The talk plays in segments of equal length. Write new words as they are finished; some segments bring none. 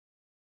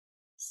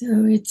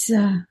So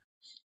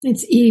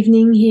it's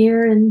evening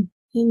here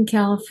in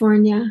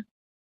California,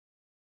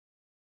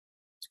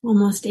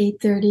 almost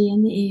 8:30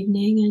 in the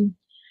evening, and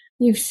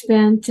you've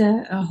spent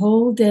a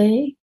whole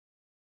day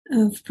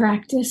of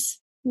practice,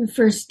 the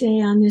first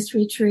day on this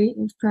retreat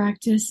of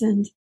practice.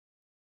 And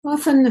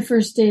often the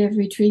first day of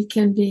retreat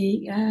can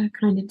be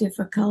kind of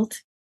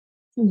difficult.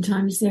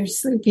 Sometimes there's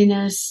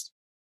sleepiness,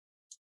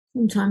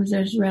 sometimes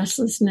there's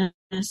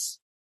restlessness,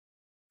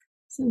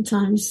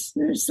 sometimes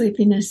there's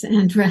sleepiness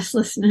and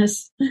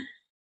restlessness,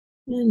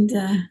 and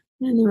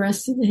the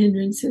rest of the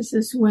hindrances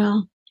as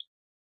well.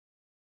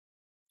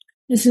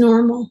 It's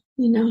normal,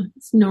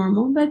 it's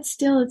normal, but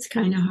still it's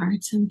kind of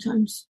hard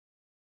sometimes.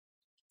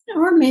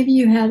 Or maybe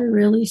you had a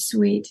really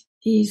sweet,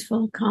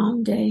 peaceful,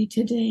 calm day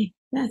today.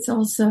 That's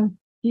also,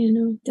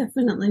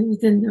 definitely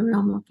within the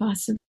realm of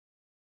possibility.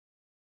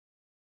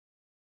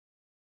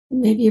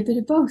 Maybe a bit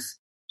of both.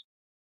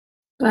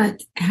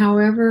 But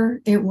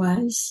however it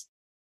was,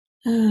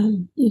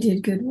 you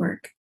did good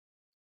work.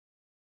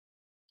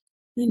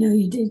 I know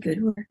you did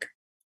good work.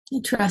 I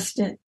trust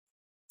it.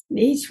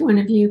 Each one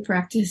of you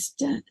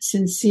practiced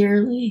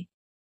sincerely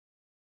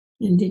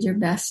and did your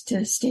best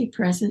to stay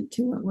present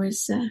to what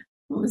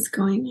was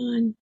going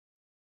on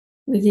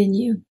within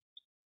you.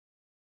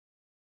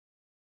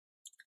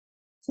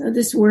 So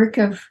this work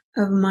of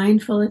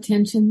mindful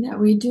attention that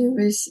we do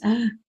is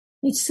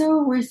it's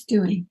so worth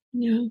doing.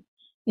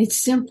 It's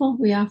simple.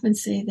 We often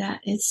say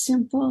that it's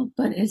simple,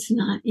 but it's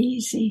not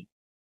easy.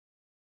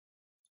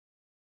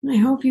 And I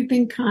hope you've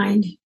been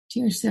kind to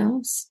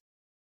yourselves.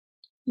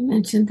 I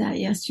mentioned that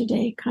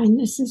yesterday.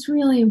 Kindness is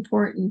really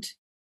important.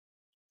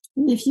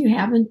 And if you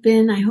haven't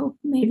been, I hope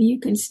maybe you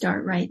can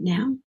start right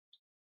now.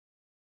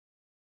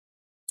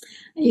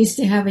 I used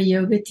to have a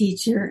yoga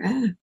teacher,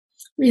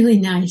 really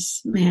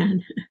nice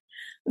man,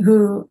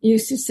 who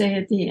used to say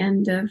at the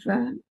end of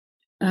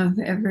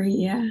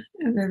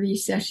every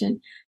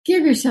session,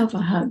 give yourself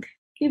a hug.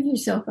 Give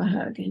yourself a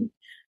hug. And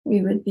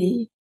we would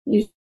be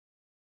yoga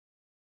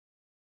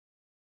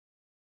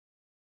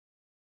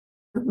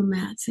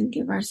mats and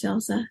give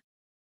ourselves a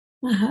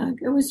hug.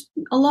 It was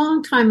a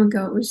long time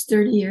ago. It was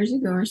 30 years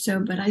ago or so,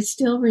 but I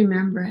still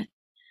remember it,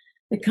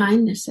 the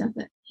kindness of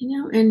it,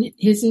 and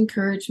his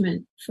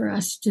encouragement for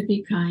us to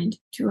be kind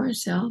to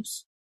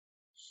ourselves.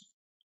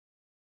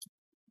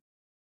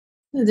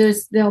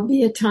 There'll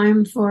be a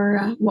time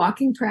for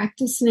walking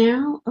practice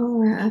now,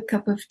 or a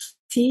cup of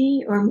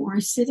tea, or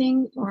more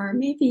sitting, or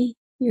maybe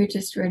you're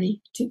just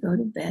ready to go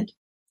to bed.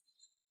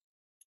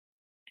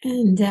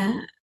 And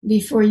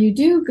before you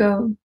do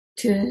go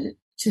to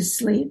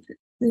sleep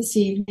this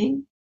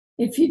evening,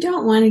 if you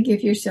don't want to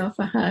give yourself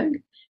a hug,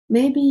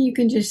 maybe you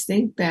can just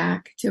think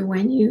back to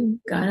when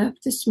you got up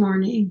this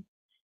morning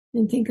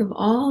and think of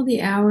all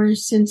the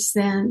hours since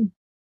then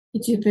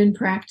that you've been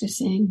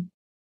practicing,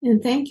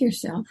 and thank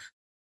yourself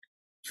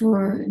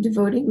for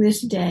devoting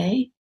this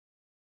day,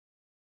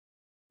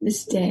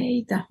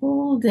 the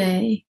whole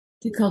day,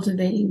 to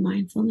cultivating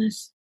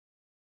mindfulness.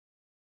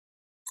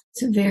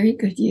 It's a very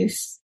good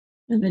use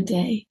of a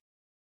day,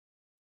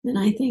 and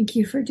I thank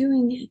you for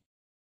doing it.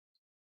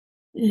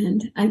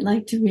 And I'd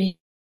like to read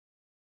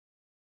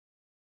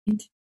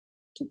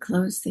to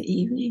close the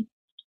evening.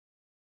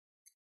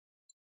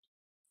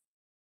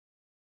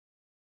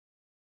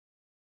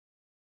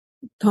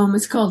 The poem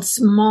is called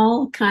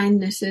Small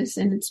Kindnesses,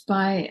 and it's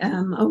by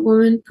a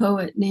woman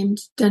poet named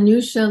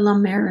Danusha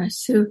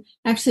Lamaris, who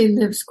actually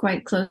lives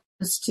quite close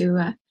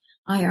to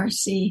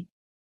IRC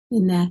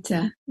in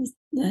that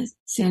the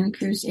Santa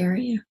Cruz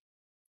area.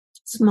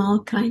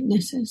 Small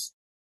kindnesses.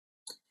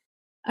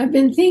 I've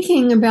been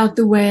thinking about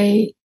the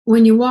way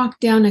when you walk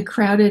down a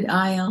crowded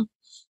aisle,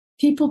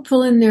 people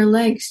pull in their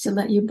legs to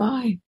let you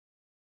by.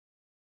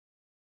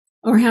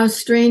 Or how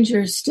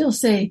strangers still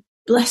say,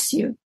 bless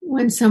you,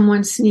 when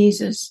someone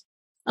sneezes,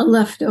 a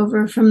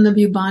leftover from the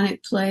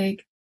bubonic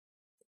plague.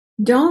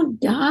 Don't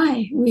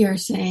die, we are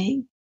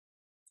saying.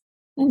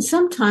 And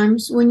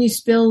sometimes when you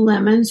spill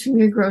lemons from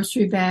your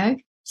grocery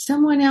bag,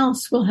 someone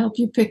else will help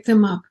you pick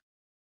them up.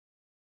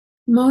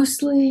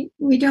 Mostly,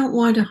 we don't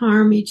want to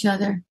harm each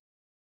other.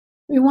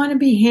 We want to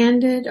be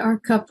handed our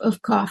cup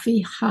of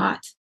coffee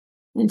hot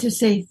and to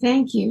say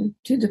thank you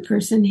to the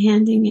person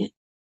handing it.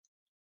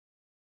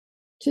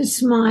 To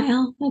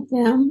smile at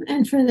them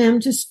and for them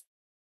to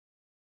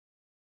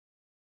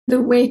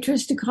the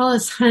waitress to call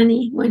us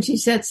honey when she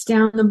sets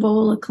down the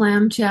bowl of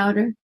clam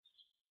chowder,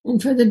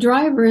 and for the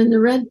driver in the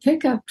red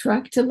pickup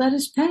truck to let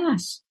us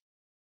pass.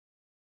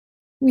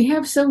 We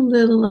have so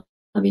little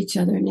of each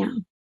other now,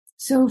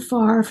 so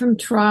far from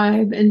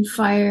tribe and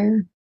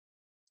fire.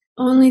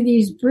 Only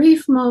these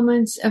brief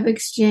moments of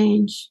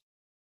exchange.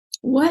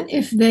 What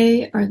if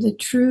they are the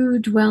true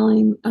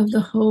dwelling of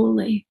the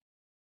holy?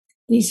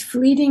 These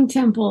fleeting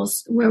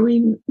temples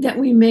that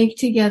we make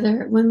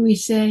together when we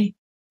say,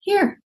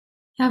 here,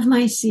 have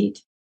my seat.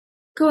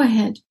 Go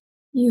ahead,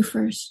 you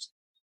first.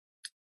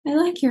 I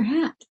like your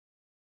hat.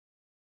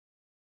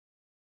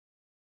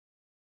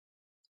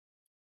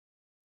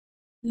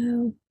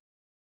 No.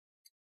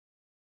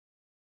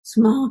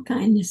 Small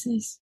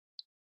kindnesses.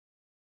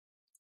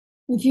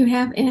 If you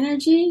have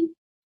energy,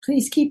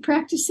 please keep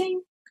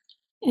practicing.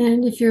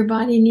 And if your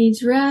body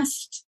needs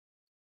rest,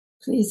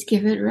 please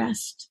give it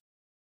rest.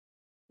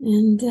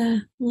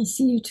 And we'll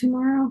see you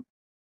tomorrow,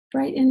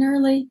 bright and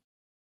early,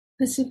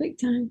 Pacific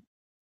time.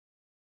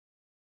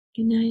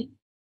 Good night.